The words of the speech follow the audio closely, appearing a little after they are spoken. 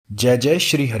जय जय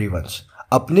श्री हरिवंश।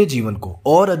 अपने जीवन को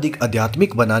और अधिक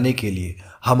आध्यात्मिक बनाने के लिए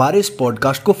हमारे इस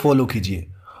पॉडकास्ट को फॉलो कीजिए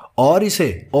और इसे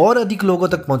और अधिक लोगों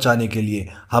तक पहुंचाने के लिए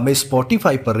हमें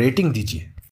स्पॉटिफाई पर रेटिंग दीजिए।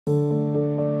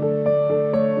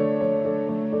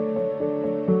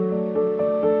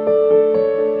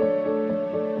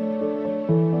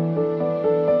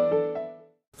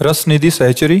 रसनिधि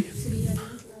सहचरी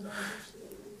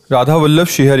राधा वल्लभ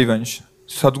श्री हरिवंश।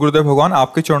 सद्गुरुदेव भगवान,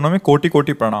 आपके चरणों में कोटि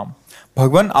कोटि प्रणाम।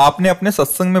 भगवान, आपने अपने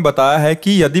सत्संग में बताया है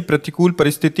कि यदि प्रतिकूल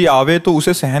परिस्थिति आवे तो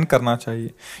उसे सहन करना चाहिए,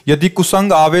 यदि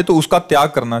कुसंग आवे तो उसका त्याग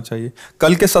करना चाहिए।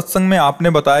 कल के सत्संग में आपने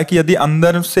बताया कि यदि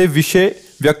अंदर से विषय,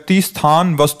 व्यक्ति,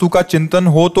 स्थान, वस्तु का चिंतन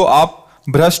हो तो आप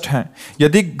भ्रष्ट हैं।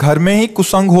 यदि घर में ही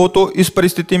कुसंग हो तो इस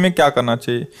परिस्थिति में क्या करना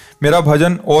चाहिए? मेरा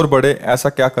भजन और बढ़े, ऐसा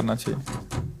क्या करना चाहिए?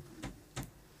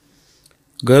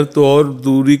 घर तो और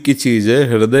दूरी की चीज है,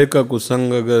 हृदय का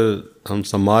कुसंग अगर हम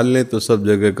संभाल लें तो सब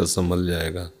जगह का संभल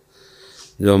जाएगा।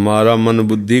 जो हमारा मन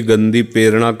बुद्धि गंदी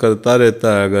प्रेरणा करता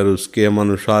रहता है, अगर उसके हम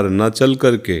अनुसार न चल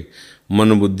करके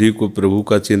मन बुद्धि को प्रभु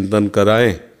का चिंतन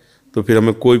कराएं तो फिर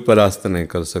हमें कोई परास्त नहीं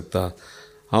कर सकता।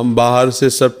 हम बाहर से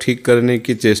सब ठीक करने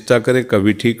की चेष्टा करें,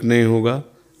 कभी ठीक नहीं होगा।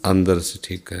 अंदर से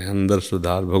ठीक करें, अंदर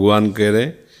सुधार। भगवान कह रहे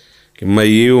हैं कि मैं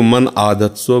ये मन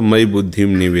आधत्सो मई बुद्धि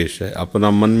में निवेश है।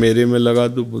 अपना मन मेरे में लगा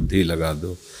दो, बुद्धि लगा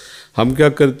दो। हम क्या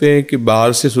करते हैं कि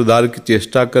बाहर से सुधार की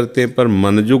चेष्टा करते हैं, पर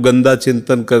मन जो गंदा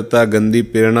चिंतन करता है, गंदी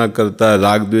प्रेरणा करता है,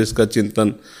 राग द्वेष का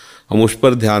चिंतन, हम उस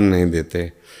पर ध्यान नहीं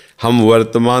देते। हम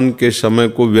वर्तमान के समय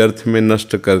को व्यर्थ में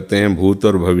नष्ट करते हैं, भूत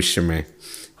और भविष्य में।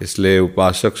 इसलिए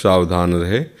उपासक सावधान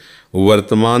रहे।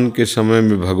 वर्तमान के समय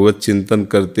में भगवत चिंतन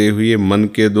करते हुए मन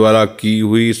के द्वारा की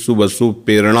हुई शुभ अशुभ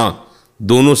प्रेरणा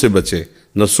दोनों से बचे,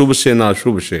 न शुभ से न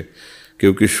अशुभ से,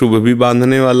 क्योंकि शुभ भी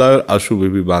बांधने वाला है, अशुभ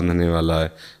भी बांधने वाला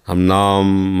है। हम नाम,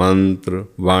 मंत्र,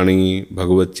 वाणी,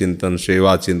 भगवत चिंतन,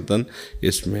 सेवा चिंतन,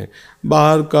 इसमें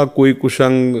बाहर का कोई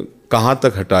कुसंग कहाँ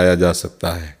तक हटाया जा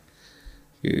सकता है?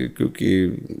 क्योंकि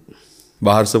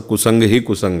बाहर सब कुसंग ही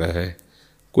कुसंग है।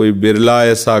 कोई बिरला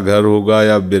ऐसा घर होगा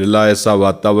या बिरला ऐसा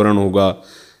वातावरण होगा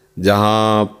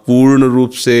जहाँ पूर्ण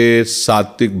रूप से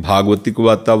सात्विक भागवतिक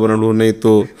वातावरण हो। नहीं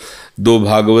तो दो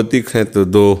भागवतिक हैं तो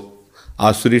दो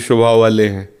आसुरी स्वभाव वाले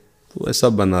हैं, तो ऐसा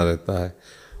बना रहता है,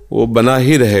 वो बना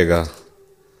ही रहेगा।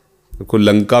 देखो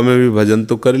लंका में भी भजन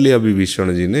तो कर लिया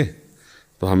विभीषण जी ने,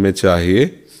 तो हमें चाहिए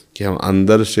कि हम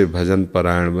अंदर से भजन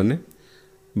परायण बने,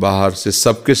 बाहर से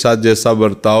सबके साथ जैसा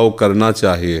बर्ताव करना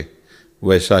चाहिए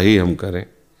वैसा ही हम करें।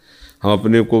 हम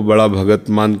अपने को बड़ा भगत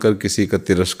मानकर किसी का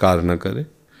तिरस्कार न करें,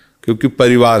 क्योंकि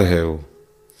परिवार है वो।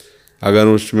 अगर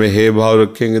उसमें हे भाव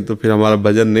रखेंगे तो फिर हमारा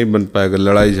भजन नहीं बन पाएगा,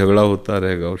 लड़ाई झगड़ा होता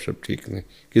रहेगा, वो सब ठीक नहीं।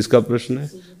 किसका प्रश्न है?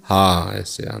 हाँ,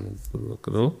 ऐसे आनंद पूर्वक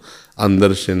रहो,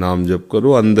 अंदर से नाम जप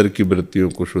करो, अंदर की वृत्तियों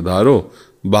को सुधारो,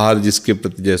 बाहर जिसके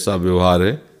प्रति जैसा व्यवहार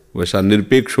है वैसा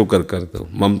निरपेक्ष होकर कर दो,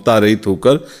 ममता रहित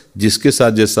होकर जिसके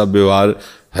साथ जैसा व्यवहार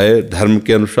है धर्म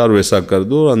के अनुसार वैसा कर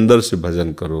दो, और अंदर से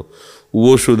भजन करो।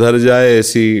 वो सुधर जाए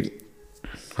ऐसी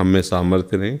हमें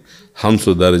सामर्थ्य नहीं, हम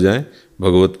सुधर जाएं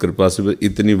भगवत कृपा से,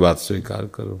 इतनी बात स्वीकार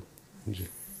करो जी।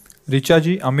 ऋचा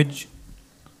जी, अमित जी।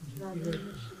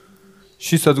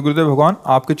 श्री सद्गुरुदेव भगवान,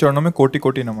 आपके चरणों में कोटि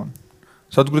कोटि नमन।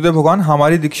 सद्गुरुदेव भगवान,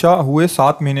 हमारी दीक्षा हुए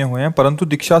 7 महीने हुए हैं, परंतु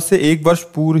दीक्षा से 1 वर्ष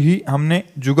पूर्व ही हमने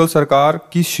जुगल सरकार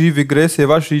की श्री विग्रह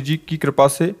सेवा श्री जी की कृपा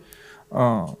से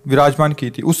विराजमान की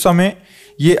थी। उस समय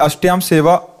ये अष्टयाम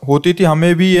सेवा होती थी,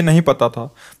 हमें भी ये नहीं पता था।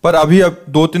 पर अभी अब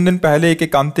 2-3 दिन पहले एक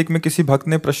एकांतिक में किसी भक्त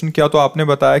ने प्रश्न किया तो आपने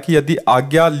बताया कि यदि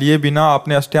आज्ञा लिए बिना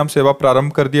आपने अष्टयाम सेवा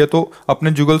प्रारंभ कर दिया तो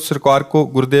अपने जुगल सरकार को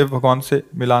गुरुदेव भगवान से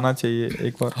मिलाना चाहिए,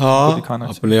 एक बार हाँ, दिखाना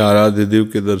चाहिए। अपने आराध्य देव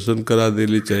के दर्शन करा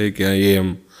देने चाहिए। क्या ये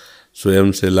हम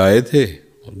स्वयं से लाए थे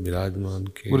और विराजमान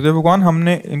के गुरुदेव भगवान,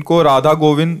 हमने इनको राधा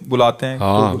गोविंद बुलाते हैं।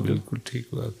 हाँ, तो बिल्कुल ठीक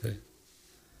बात है।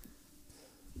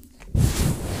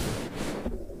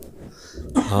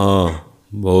 हाँ,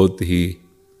 बहुत ही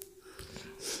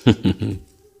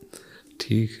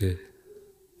ठीक है,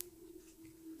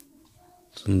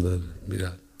 सुंदर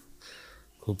विराट,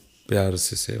 खूब प्यार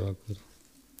से सेवा करो।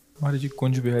 हमारे जी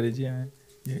कुंज बिहारी जी आए,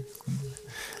 ये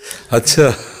अच्छा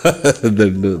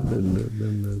दंडो दंडो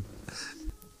दंडो।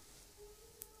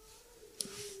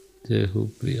 जय हो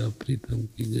प्रिया प्रीतम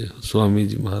की जय हो, स्वामी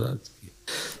जी महाराज की।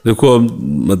 देखो अब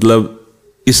मतलब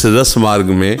इस रस मार्ग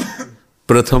में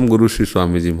प्रथम गुरु श्री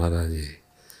स्वामी जी महाराज है,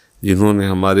 जिन्होंने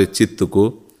हमारे चित्त को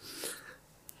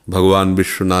भगवान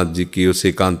विश्वनाथ जी की उस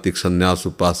एकांतिक संन्यास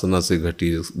उपासना से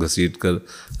घसीट कर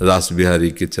रास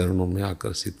बिहारी के चरणों में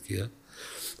आकर्षित किया।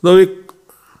 मतलब एक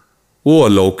वो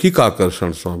अलौकिक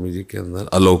आकर्षण स्वामी जी के अंदर,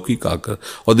 अलौकिक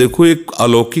आकर्षण। और देखो एक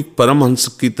अलौकिक परमहंस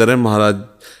की तरह महाराज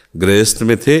गृहस्थ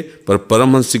में थे, पर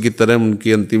परमहंस की तरह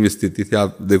उनकी अंतिम स्थिति थी।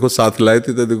 आप देखो साथ लाए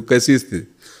थे तो देखो कैसी स्थिति,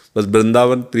 बस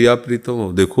वृंदावन प्रिया प्रीतम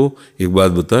हो। देखो एक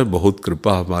बात बताए, बहुत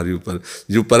कृपा हमारी ऊपर,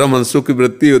 जो परमहंसों की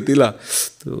वृत्ति होती ना।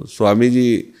 तो स्वामी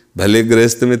जी भले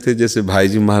गृहस्थ में थे, जैसे भाई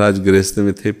जी महाराज गृहस्थ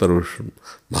में थे, पर वो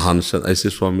महान संत, ऐसे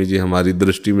स्वामी जी हमारी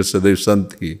दृष्टि में सदैव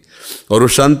संत ही, और वो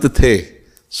संत थे,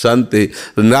 संत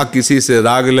ना किसी से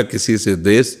राग न किसी से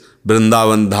द्वेष,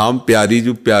 वृंदावन धाम प्यारी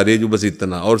जो प्यारे जो, बस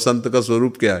इतना। और संत का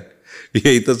स्वरूप क्या है?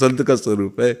 यही तो संत का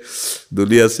स्वरूप है,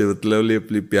 दुनिया से मतलब ले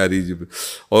अपनी प्यारी जी।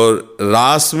 और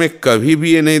रास में कभी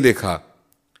भी ये नहीं देखा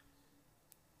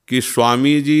कि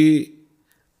स्वामी जी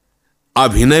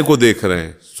अभिनय को देख रहे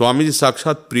हैं। स्वामी जी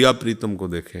साक्षात प्रिया प्रीतम को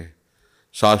देखे,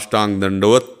 साष्टांग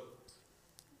दंडवत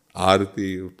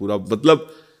आरती पूरा, मतलब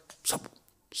सब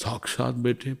साक्षात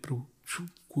बैठे प्रभु,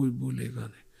 कोई बोलेगा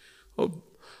नहीं। और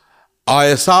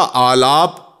ऐसा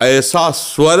आलाप, ऐसा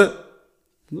स्वर,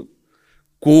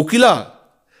 कोकिला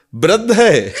वृद्ध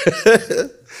है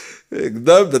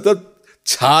एकदम, मतलब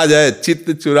छा जाए,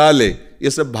 चित्त चुरा ले। ये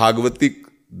सब भागवतिक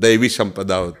दैवी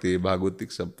संपदा होती है,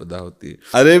 भागवतिक संपदा होती है।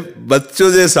 अरे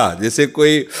बच्चों जैसा, जैसे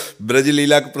कोई ब्रज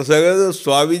लीला का प्रसंग है तो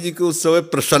स्वामी जी को उस समय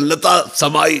प्रसन्नता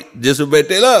समाई, जैसे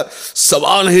बैठे ना,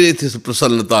 सवाल ही नहीं थे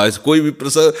प्रसन्नता, ऐसे कोई भी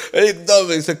प्रसंग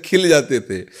एकदम ऐसे खिल जाते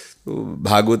थे। तो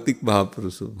भागवतिक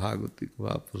महापुरुष, भागवतिक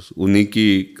महापुरुष, उन्हीं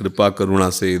की कृपा करुणा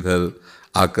से इधर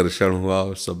आकर्षण हुआ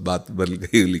और सब बात बन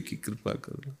गई, उन्हीं की कृपा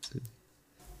करुणा से।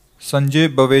 संजय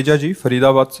बवेजा जी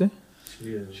फरीदाबाद से।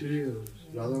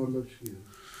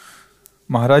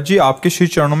 महाराज जी आपके श्री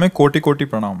चरणों में कोटि कोटि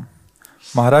प्रणाम।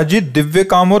 महाराज जी दिव्य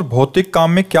काम और भौतिक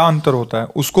काम में क्या अंतर होता है,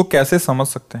 उसको कैसे समझ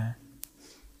सकते हैं?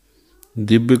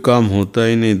 दिव्य काम होता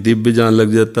ही नहीं, दिव्य जहाँ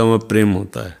लग जाता है वहाँ प्रेम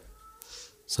होता है,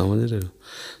 समझ रहे हो?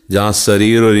 जहाँ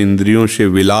शरीर और इंद्रियों से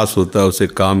विलास होता है उसे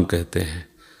काम कहते हैं,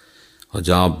 और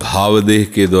जहाँ भाव देह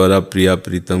के द्वारा प्रिया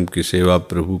प्रीतम की सेवा,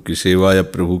 प्रभु की सेवा या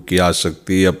प्रभु की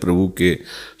आसक्ति या प्रभु के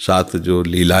साथ जो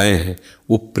लीलाएं हैं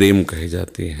वो प्रेम कही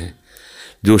जाती हैं।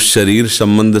 जो शरीर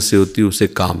संबंध से होती है उसे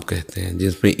काम कहते हैं,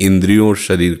 जिसमें इंद्रियों और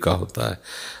शरीर का होता है।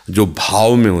 जो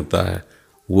भाव में होता है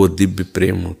वो दिव्य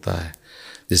प्रेम होता है।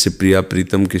 जैसे प्रिया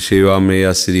प्रीतम की सेवा में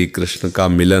या श्री कृष्ण का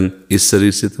मिलन इस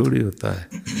शरीर से थोड़ी होता है।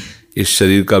 इस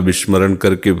शरीर का विस्मरण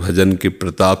करके भजन के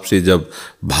प्रताप से जब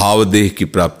भाव देह की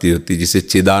प्राप्ति होती है, जिसे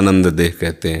चिदानंद देह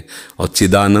कहते हैं, और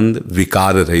चिदानंद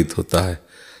विकार रहित होता है।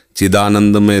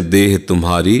 चिदानंद में देह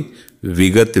तुम्हारी,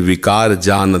 विगत विकार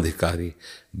जान अधिकारी।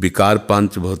 विकार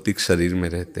पांच भौतिक शरीर में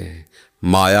रहते हैं,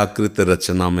 मायाकृत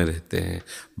रचना में रहते हैं।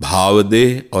 भाव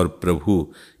देह और प्रभु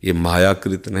ये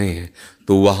मायाकृत नहीं है।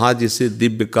 तो वहाँ जिसे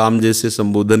दिव्य काम जैसे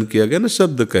संबोधन किया गया ना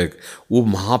शब्द कह, वो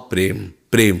महाप्रेम,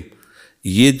 प्रेम,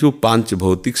 ये जो पांच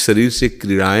भौतिक शरीर से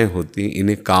क्रियाएं होती हैं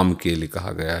इन्हें काम के लिए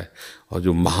कहा गया है। और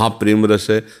जो महाप्रेम रस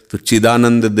है, तो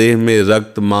चिदानंद देह में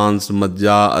रक्त मांस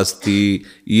मज्जा अस्थि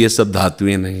ये सब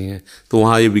धातुएं नहीं हैं, तो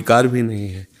वहाँ ये विकार भी नहीं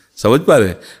है। समझ पा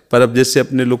रहे? पर अब जैसे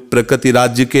अपने लोग प्रकृति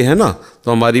राज्य के हैं ना,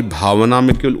 तो हमारी भावना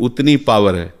में केवल उतनी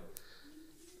पावर है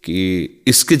कि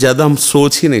इसके ज़्यादा हम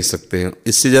सोच ही नहीं सकते हैं,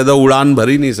 इससे ज़्यादा उड़ान भर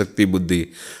ही नहीं सकती बुद्धि।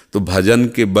 तो भजन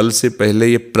के बल से पहले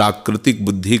ये प्राकृतिक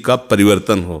बुद्धि का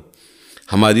परिवर्तन हो।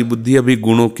 हमारी बुद्धि अभी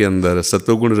गुणों के अंदर है,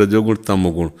 सतोगुण रजोगुण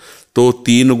तमोगुण, तो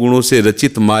तीन गुणों से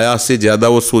रचित माया से ज़्यादा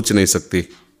वो सोच नहीं सकती,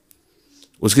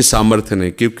 उसकी सामर्थ्य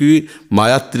नहीं। क्योंकि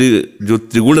माया जो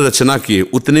त्रिगुण रचना की है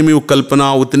उतने में वो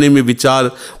कल्पना, उतने में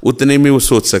विचार, उतने में वो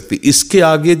सोच सकती। इसके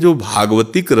आगे जो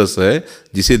भागवतिक रस है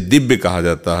जिसे दिव्य कहा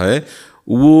जाता है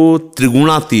वो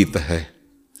त्रिगुणातीत है।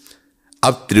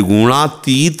 अब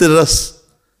त्रिगुणातीत रस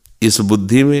इस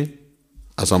बुद्धि में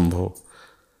असंभव।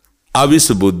 अब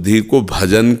इस बुद्धि को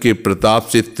भजन के प्रताप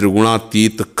से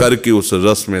त्रिगुणातीत करके उस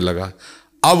रस में लगा।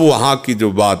 अब वहाँ की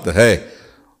जो बात है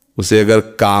उसे अगर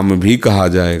काम भी कहा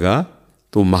जाएगा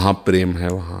तो महाप्रेम है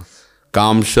वहाँ।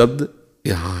 काम शब्द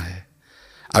यहाँ है।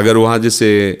 अगर वहाँ जैसे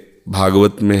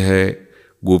भागवत में है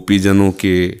गोपीजनों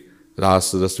के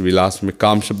रास रस विलास में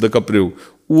काम शब्द का प्रयोग,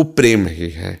 वो प्रेम ही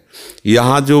है।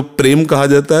 यहाँ जो प्रेम कहा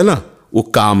जाता है ना वो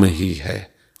काम ही है,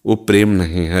 वो प्रेम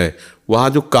नहीं है। वहाँ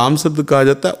जो काम शब्द कहा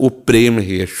जाता है वो प्रेम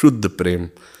ही है, शुद्ध प्रेम।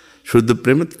 शुद्ध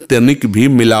प्रेम तनिक भी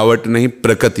मिलावट नहीं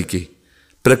प्रकृति की।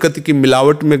 प्रकृति की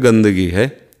मिलावट में गंदगी है।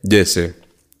 जैसे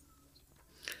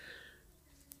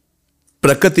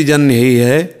प्रकृति जन्य ही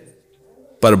है,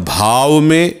 पर भाव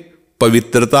में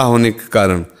पवित्रता होने के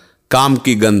कारण काम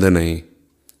की गंध नहीं।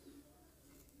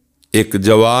 एक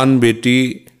जवान बेटी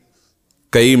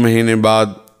कई महीने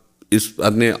बाद इस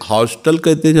अपने हॉस्टल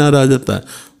कहते जहाँ रह जाता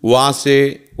है वहाँ से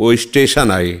वो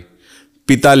स्टेशन आई,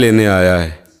 पिता लेने आया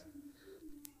है।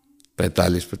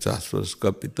 45-50 वर्ष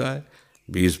का पिता है,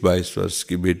 20-22 वर्ष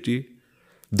की बेटी।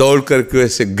 दौड़ करके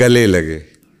वैसे गले लगे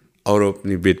और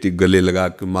अपनी बेटी गले लगा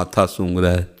के माथा सूंघ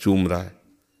रहा है, चूम रहा है।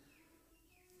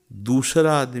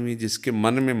 दूसरा आदमी जिसके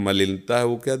मन में मलिनता है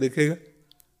वो क्या देखेगा?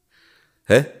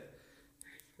 है,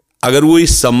 अगर वो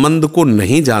इस संबंध को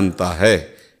नहीं जानता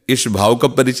है, इस भाव का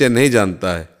परिचय नहीं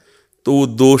जानता है, तो वो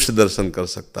दोष दर्शन कर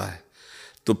सकता है।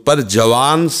 तो पर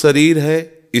जवान शरीर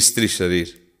है, स्त्री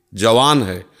शरीर जवान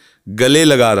है, गले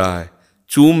लगा रहा है,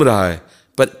 चूम रहा है,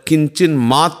 पर किंचन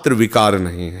मात्र विकार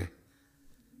नहीं है।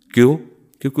 क्यों?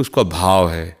 क्योंकि उसका भाव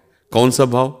है। कौन सा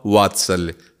भाव?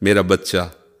 वात्सल्य, मेरा बच्चा।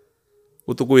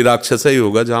 वो तो कोई राक्षस ही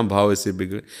होगा जहां भाव ऐसे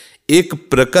बिगड़े। एक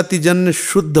प्रकृतिजन्य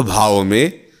शुद्ध भाव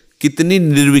में कितनी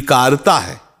निर्विकारता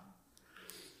है।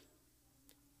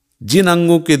 जिन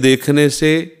अंगों के देखने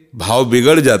से भाव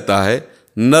बिगड़ जाता है,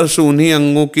 नर्स उन्हीं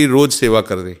अंगों की रोज सेवा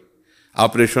कर रही।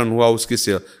 ऑपरेशन हुआ उसकी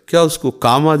सेवा, क्या उसको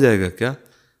काम आ जाएगा? क्या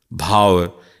भाव है,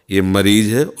 ये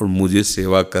मरीज है और मुझे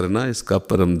सेवा करना इसका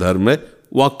परम धर्म है,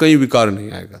 वहां कहीं विकार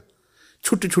नहीं आएगा।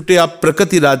 छोटे छोटे आप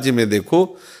प्रकृति राज्य में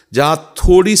देखो, जहां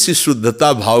थोड़ी सी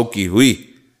शुद्धता भाव की हुई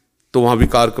तो वहां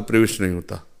विकार का प्रवेश नहीं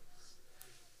होता।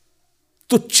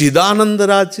 तो चिदानंद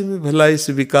राज्य में भला इस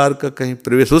विकार का कहीं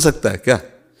प्रवेश हो सकता है क्या?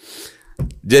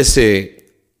 जैसे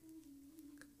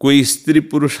कोई स्त्री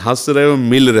पुरुष हंस रहे हो,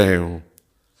 मिल रहे हो,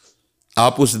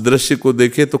 आप उस दृश्य को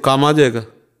देखें तो काम आ जाएगा?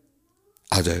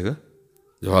 आ जाएगा।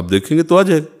 जब आप देखेंगे तो आ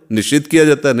जाएगा। निषेध किया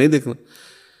जाता है नहीं देखना।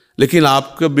 लेकिन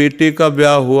आपके बेटे का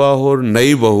ब्याह हुआ हो और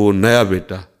नई बहू, नया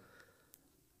बेटा,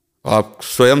 आप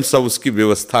स्वयं सब उसकी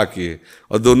व्यवस्था किए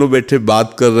और दोनों बैठे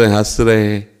बात कर रहे हैं, हंस रहे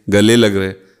हैं, गले लग रहे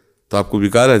हैं, तो आपको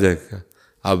विकार आ जाएगा?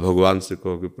 आप भगवान से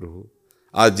कहोगे, प्रभु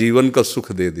आज जीवन का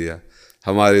सुख दे दिया,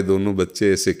 हमारे दोनों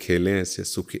बच्चे ऐसे खेलें, ऐसे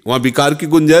सुखी। वहां विकार की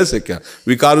गुंजाइश है क्या?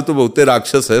 विकार तो बहुते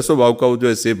राक्षस है स्वभाव का, वो जो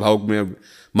ऐसे भाव में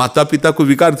माता पिता को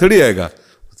विकार थोड़ी आएगा।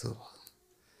 तो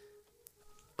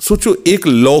सोचो, एक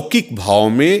लौकिक भाव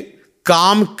में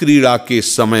काम क्रीड़ा के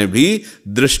समय भी,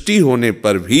 दृष्टि होने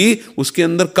पर भी उसके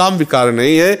अंदर काम विकार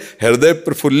नहीं है, हृदय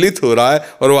प्रफुल्लित हो रहा है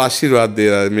और वो आशीर्वाद दे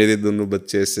रहा है, मेरे दोनों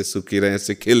बच्चे ऐसे सुखी रहें,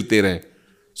 ऐसे खेलते रहें।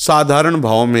 साधारण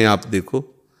भाव में आप देखो,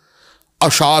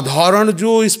 असाधारण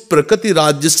जो इस प्रकृति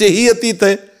राज्य से ही अतीत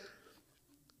है,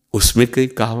 उसमें कई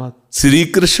कहावत। श्री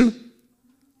कृष्ण,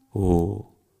 वो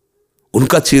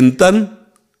उनका चिंतन,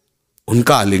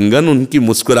 उनका आलिंगन, उनकी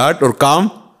मुस्कुराहट और काम,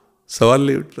 सवाल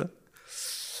नहीं उठ रहा।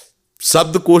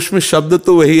 शब्द कोश में शब्द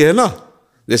तो वही है ना।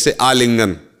 जैसे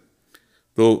आलिंगन,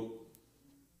 तो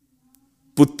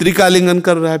पुत्री का आलिंगन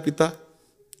कर रहा है पिता,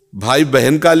 भाई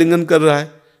बहन का आलिंगन कर रहा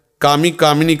है, कामी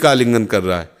कामिनी का आलिंगन कर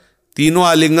रहा है। तीनों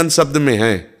आलिंगन शब्द में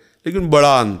हैं, लेकिन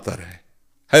बड़ा अंतर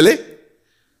है ले?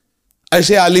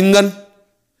 ऐसे आलिंगन,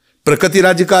 प्रकृति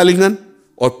राज्य का आलिंगन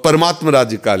और परमात्मा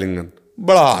राज्य का आलिंगन,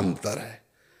 बड़ा अंतर है।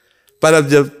 पर अब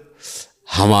जब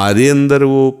हमारे अंदर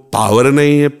वो पावर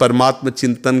नहीं है, परमात्मा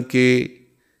चिंतन के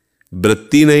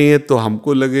वृत्ति नहीं है, तो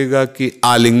हमको लगेगा कि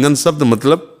आलिंगन शब्द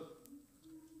मतलब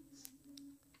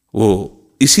वो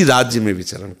इसी राज्य में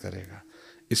विचरण करेगा।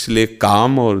 इसलिए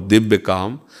काम और दिव्य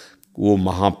काम वो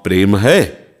महाप्रेम है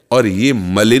और ये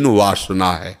मलिन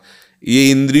वासना है। ये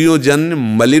इंद्रियों जन्य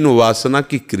मलिन वासना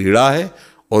की क्रीड़ा है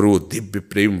और वो दिव्य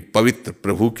प्रेम पवित्र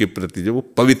प्रभु के प्रति जो वो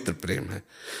पवित्र प्रेम है।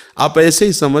 आप ऐसे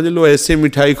ही समझ लो, ऐसे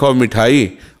मिठाई खाओ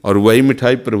मिठाई और वही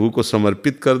मिठाई प्रभु को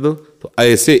समर्पित कर दो, तो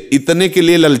ऐसे इतने के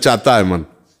लिए ललचाता है मन,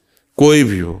 कोई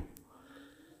भी हो,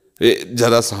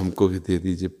 जरा सा हमको भी दे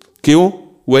दीजिए। क्यों?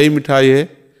 वही मिठाई है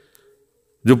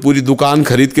जो पूरी दुकान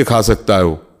खरीद के खा सकता है।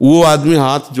 वो आदमी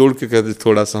हाथ जोड़ के कहते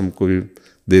थोड़ा सा हमको भी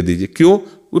दे दीजिए। क्यों?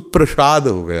 वो प्रसाद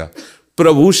हो गया।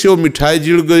 प्रभु से वो मिठाई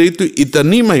जुड़ गई तो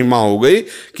इतनी महिमा हो गई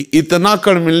कि इतना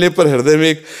कण मिलने पर हृदय में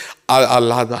एक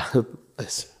आह्लाद,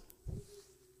 ऐसे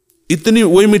इतनी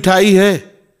वही मिठाई है।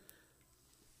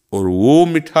 और वो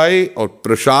मिठाई और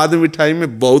प्रसाद मिठाई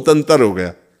में बहुत अंतर हो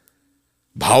गया,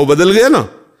 भाव बदल गया ना।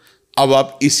 अब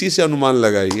आप इसी से अनुमान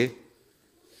लगाइए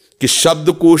कि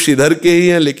शब्दकोश इधर के ही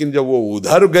हैं, लेकिन जब वो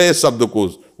उधर गए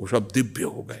शब्दकोश, वो सब दिव्य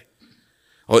हो गए,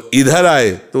 और इधर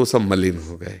आए तो वो सब मलिन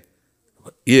हो गए।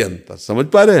 ये अंतर समझ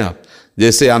पा रहे हैं आप?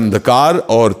 जैसे अंधकार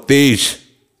और तेज,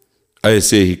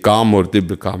 ऐसे ही काम और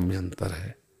दिव्य काम में अंतर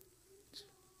है।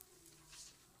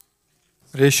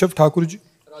 रेशव ठाकुर जी,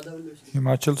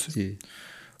 हिमाचल से।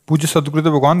 पूज्य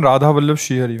सद्गुरुदेव भगवान राधा वल्लभ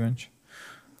श्री हरिवंश।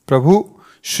 प्रभु,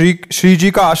 श्री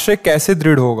जी का आश्रय कैसे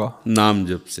दृढ़ होगा? नाम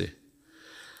जप से,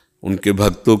 उनके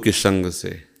भक्तों के संग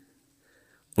से,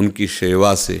 उनकी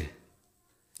सेवा से,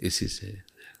 इसी से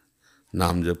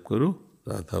नाम जप करो,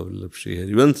 राधा वल्लभ श्री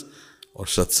हरिवंश, और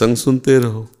सत्संग सुनते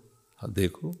रहो।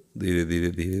 देखो धीरे धीरे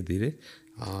धीरे धीरे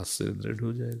आश्रय दृढ़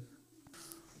हो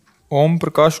जाएगा। ओम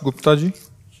प्रकाश गुप्ता जी,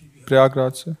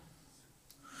 प्रयागराज से।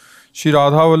 श्री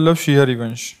राधा वल्लभ श्री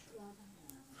हरिवंश।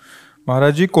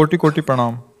 महाराज जी कोटि कोटि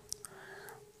प्रणाम।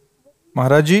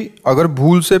 महाराज जी, अगर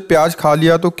भूल से प्याज खा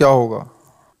लिया तो क्या होगा?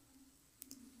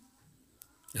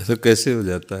 ऐसा कैसे हो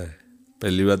जाता है?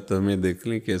 पहली बात तो हमें देख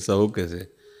लें कि ऐसा हो कैसे।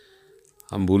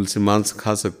 हम भूल से मांस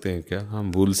खा सकते हैं क्या?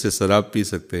 हम भूल से शराब पी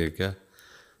सकते हैं क्या?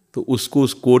 तो उसको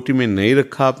उस कोटि में नहीं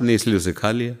रखा आपने, इसलिए उसे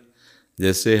खा लिया।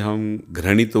 जैसे हम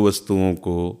घृणित वस्तुओं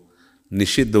को,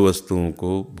 निषिद्ध वस्तुओं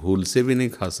को भूल से भी नहीं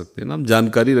खा सकते ना, हम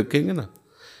जानकारी रखेंगे ना।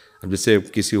 अब जैसे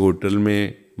किसी होटल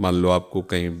में मान लो आपको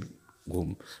कहीं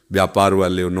घूम, व्यापार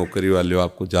वाले हो, नौकरी वाले हो,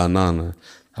 आपको जाना आना है,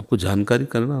 आपको जानकारी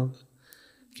करना होगा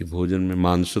कि भोजन में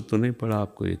मांस तो नहीं पड़ा,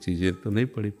 आपको ये चीज़ें तो नहीं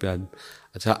पड़ी, प्याज।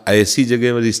 अच्छा, ऐसी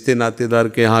जगह रिश्ते नातेदार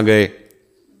के यहाँ गए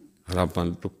और आप मान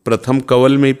लो तो प्रथम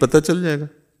कवल में ही पता चल जाएगा।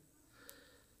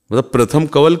 मतलब प्रथम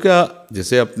कवल क्या,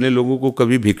 जैसे अपने लोगों को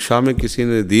कभी भिक्षा में किसी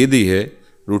ने दे दी है,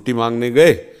 रोटी मांगने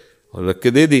गए और रख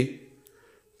के दे दी,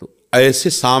 तो ऐसे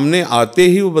सामने आते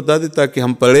ही वो बता देता कि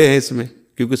हम पड़े हैं इसमें,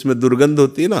 क्योंकि इसमें दुर्गंध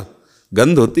होती है ना,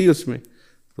 गंध होती है उसमें।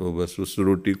 तो बस उस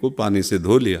रोटी को पानी से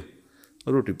धो लिया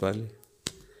और रोटी पा ली,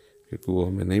 क्योंकि वो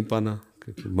हमें नहीं पाना,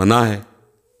 क्योंकि मना है।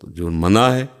 तो जो मना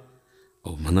है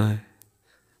वो मना है।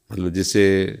 मतलब जैसे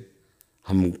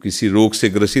हम किसी रोग से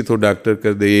ग्रसित हो, डॉक्टर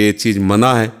कर दे ये चीज़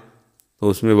मना है, तो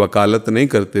उसमें वकालत नहीं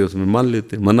करते, उसमें मान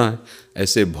लेते मना है।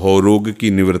 ऐसे भवरोग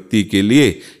की निवृत्ति के लिए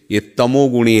ये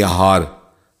तमोगुणी आहार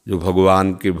जो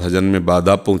भगवान के भजन में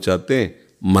बाधा पहुंचाते हैं,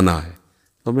 मना है,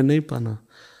 तो हमें नहीं पाना।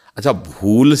 अच्छा,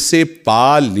 भूल से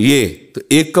पा लिए तो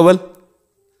एक कवल,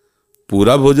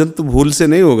 पूरा भोजन तो भूल से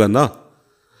नहीं होगा ना।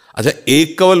 अच्छा,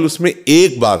 एक कवल, उसमें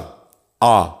एक बार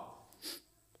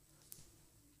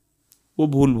वो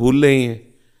भूल रही हैं,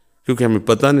 क्योंकि हमें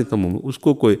पता नहीं था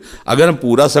उसको। कोई अगर हम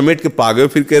पूरा समेट के पा गए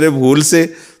फिर कह रहे भूल से,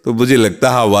 तो मुझे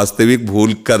लगता है वास्तविक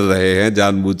भूल कर रहे हैं,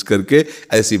 जानबूझ करके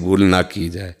ऐसी भूल ना की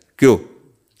जाए। क्यों?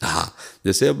 हाँ,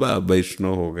 जैसे अब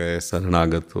वैष्णव हो गए,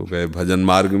 शरणागत हो गए, भजन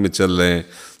मार्ग में चल रहे हैं,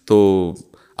 तो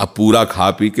अब पूरा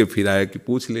खा पी के फिर आया कि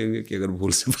पूछ लेंगे कि अगर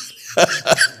भूल से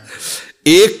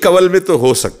एक कवल में तो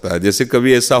हो सकता है। जैसे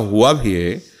कभी ऐसा हुआ भी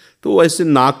है तो ऐसे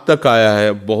नाक तक आया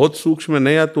है, बहुत सूक्ष्म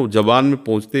नहीं आया, तो जबान में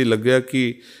पहुंचते ही लग गया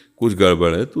कि कुछ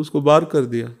गड़बड़ है, तो उसको बाहर कर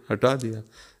दिया, हटा दिया।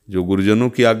 जो गुरुजनों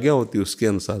की आज्ञा होती है उसके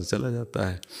अनुसार चला जाता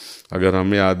है। अगर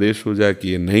हमें आदेश हो जाए कि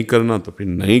ये नहीं करना तो फिर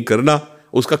नहीं करना।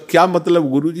 उसका क्या मतलब,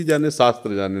 गुरु जी जाने,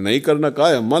 शास्त्र जाने, नहीं करना कहा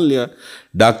है, मान लिया।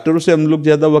 डॉक्टरों से हम लोग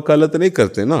ज़्यादा वकालत नहीं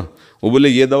करते ना। वो बोले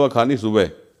ये दवा खानी सुबह,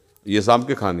 ये शाम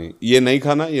के खानी, ये नहीं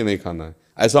खाना, ये नहीं खाना है,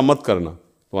 ऐसा मत करना,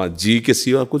 तो वहाँ जी के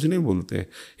सिवा कुछ नहीं बोलते हैं।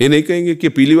 ये नहीं कहेंगे कि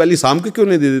पीली वाली शाम के क्यों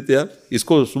नहीं दे देते यार,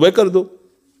 इसको सुबह कर दो,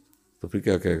 तो फिर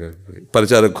क्या कहेगा,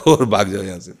 पर्चा रखो और भाग जाओ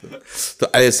यहाँ से। तो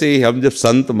ऐसे ही हम जब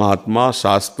संत महात्मा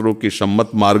शास्त्रों के सम्मत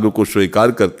मार्ग को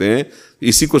स्वीकार करते हैं,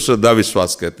 इसी को श्रद्धा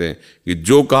विश्वास कहते हैं कि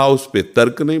जो कहा उस पर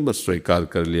तर्क नहीं, बस स्वीकार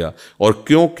कर लिया। और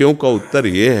क्यों क्यों का उत्तर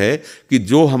ये है कि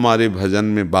जो हमारे भजन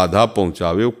में बाधा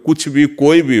पहुंचावे, वो कुछ भी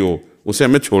कोई भी हो, उसे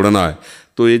हमें छोड़ना है।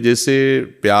 तो ये जैसे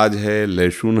प्याज है,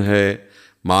 लहसुन है,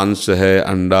 मांस है,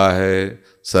 अंडा है,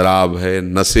 शराब है,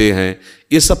 नशे हैं,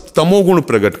 ये सब तमोगुण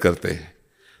प्रकट करते हैं।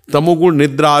 तमोगुण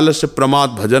निद्रा, आलस्य, प्रमाद,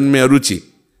 भजन में अरुचि,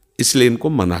 इसलिए इनको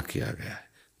मना किया गया है,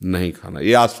 नहीं खाना।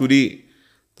 ये आसुरी,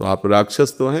 तो आप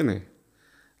राक्षस तो है नहीं,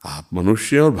 आप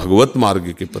मनुष्य और भगवत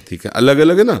मार्ग के पथिक हैं। अलग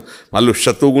अलग है ना। मान लो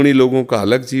शतोगुणी लोगों का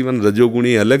अलग जीवन,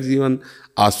 रजोगुणी अलग जीवन,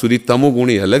 आसुरी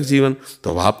तमोगुणी अलग जीवन,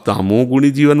 तो आप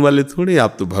तमोगुणी जीवन वाले थोड़े,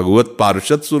 आप तो भगवत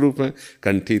पार्षद स्वरूप हैं,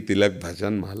 कंठी तिलक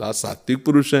भजन माला सात्विक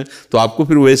पुरुष हैं। तो आपको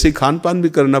फिर वैसे ही खान पान भी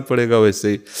करना पड़ेगा,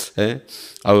 वैसे ही है।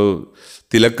 अब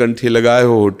तिलक कंठी लगाए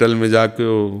हो, होटल में जाके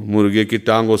हो, मुर्गे की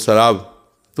टांग हो, शराब,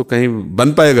 तो कहीं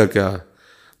बन पाएगा क्या?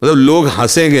 मतलब लोग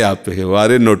हंसेंगे आप पे,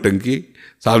 वारे नौटंकी,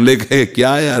 सामने कहे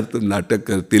क्या है यार तुम नाटक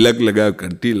कर, तिलक लगाए,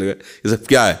 कंठी लगाए, ये सब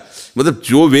क्या है? मतलब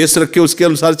जो वेश रखे उसके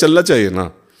अनुसार चलना चाहिए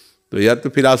ना। तो यार तो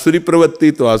फिर आसुरी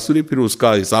प्रवृत्ति, तो आसुरी, फिर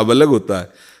उसका हिसाब अलग होता है।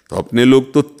 तो अपने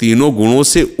लोग तो तीनों गुणों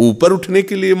से ऊपर उठने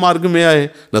के लिए मार्ग में आए,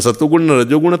 न सतोगुण, न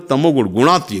रजोगुण, तमोगुण,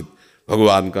 गुणातीत।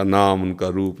 भगवान का नाम, उनका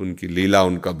रूप, उनकी लीला,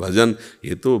 उनका भजन,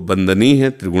 ये तो बंदनीय है,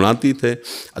 त्रिगुणातीत है।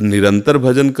 निरंतर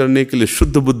भजन करने के लिए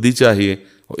शुद्ध बुद्धि चाहिए,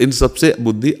 और इन सबसे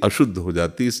बुद्धि अशुद्ध हो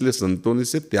जाती है, इसलिए संतों ने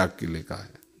इसे त्याग के लिए कहा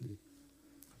है।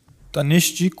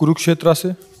 तनिष जी कुरुक्षेत्र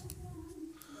से,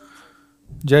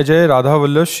 जय जय राधा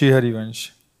वल्लभ श्री हरिवंश।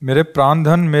 मेरे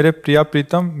प्राणधन, मेरे प्रिया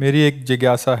प्रीतम, मेरी एक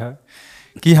जिज्ञासा है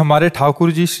कि हमारे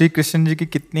ठाकुर जी श्री कृष्ण जी की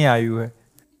कितनी आयु है?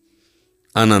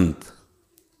 अनंत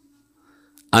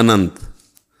अनंत,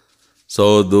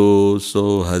 100, 200,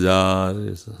 1000,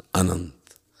 अनंत।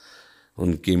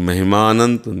 उनकी महिमा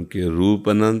अनंत, उनके रूप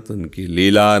अनंत, उनकी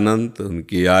लीला अनंत,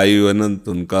 उनकी आयु अनंत,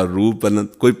 उनका रूप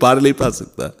अनंत, कोई पार नहीं पा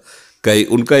सकता कहीं।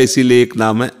 उनका इसीलिए एक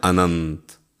नाम है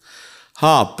अनंत।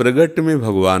 हाँ, प्रगट में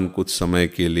भगवान कुछ समय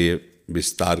के लिए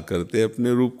विस्तार करते हैं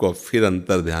अपने रूप को, फिर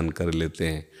अंतर ध्यान कर लेते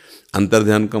हैं। अंतर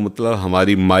ध्यान का मतलब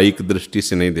हमारी माइक दृष्टि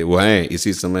से नहीं दे, वो हैं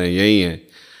इसी समय यही हैं,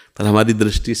 पर हमारी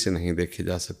दृष्टि से नहीं देखे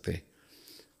जा सकते।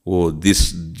 वो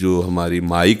जो हमारी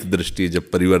माइक दृष्टि जब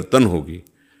परिवर्तन होगी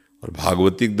और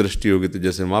भागवतिक दृष्टि होगी, तो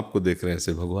जैसे हम आपको देख रहे हैं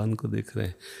ऐसे भगवान को देख रहे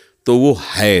हैं, तो वो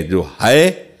है जो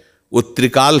है वो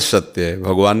त्रिकाल सत्य है।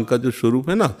 भगवान का जो स्वरूप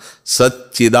है ना,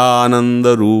 सच्चिदानंद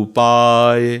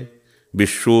रूपाय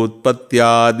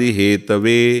विश्वोत्पत्त्यादि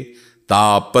हेतवे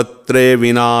तापत्रय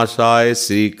विनाशाय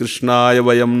श्री कृष्णाय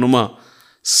वयम नुमः।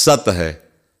 सत है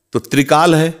तो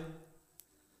त्रिकाल है,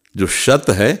 जो सत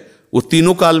है वो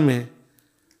तीनों काल में है।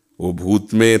 वो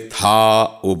भूत में था,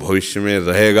 वो भविष्य में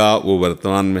रहेगा, वो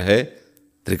वर्तमान में है,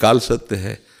 त्रिकाल सत्य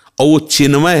है। और वो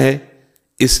चिन्मय है,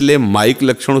 इसलिए माइक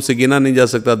लक्षणों से गिना नहीं जा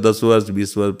सकता। 10 वर्ष,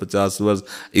 20 वर्ष, 50 वर्ष,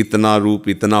 इतना रूप,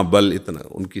 इतना बल, इतना,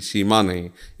 उनकी सीमा नहीं,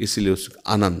 इसलिए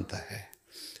उसका अनंत है।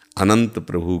 अनंत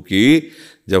प्रभु की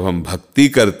जब हम भक्ति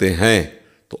करते हैं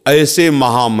तो ऐसे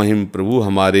महामहिम प्रभु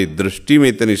हमारे दृष्टि में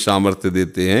इतनी सामर्थ्य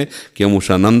देते हैं कि हम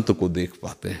उस अनंत को देख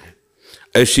पाते हैं।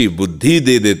 ऐसी बुद्धि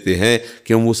दे देते हैं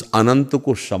कि हम उस अनंत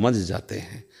को समझ जाते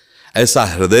हैं। ऐसा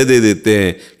हृदय दे देते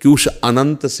हैं कि उस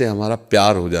अनंत से हमारा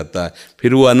प्यार हो जाता है।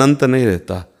 फिर वो अनंत नहीं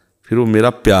रहता, फिर वो मेरा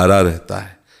प्यारा रहता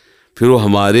है। फिर वो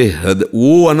हमारे हृदय,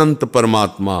 वो अनंत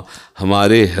परमात्मा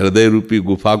हमारे हृदय रूपी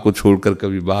गुफा को छोड़कर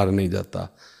कभी बाहर नहीं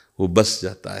जाता, वो बस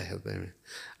जाता है हृदय में।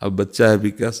 अब बच्चा अभी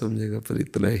क्या समझेगा, पर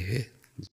इतना ही है।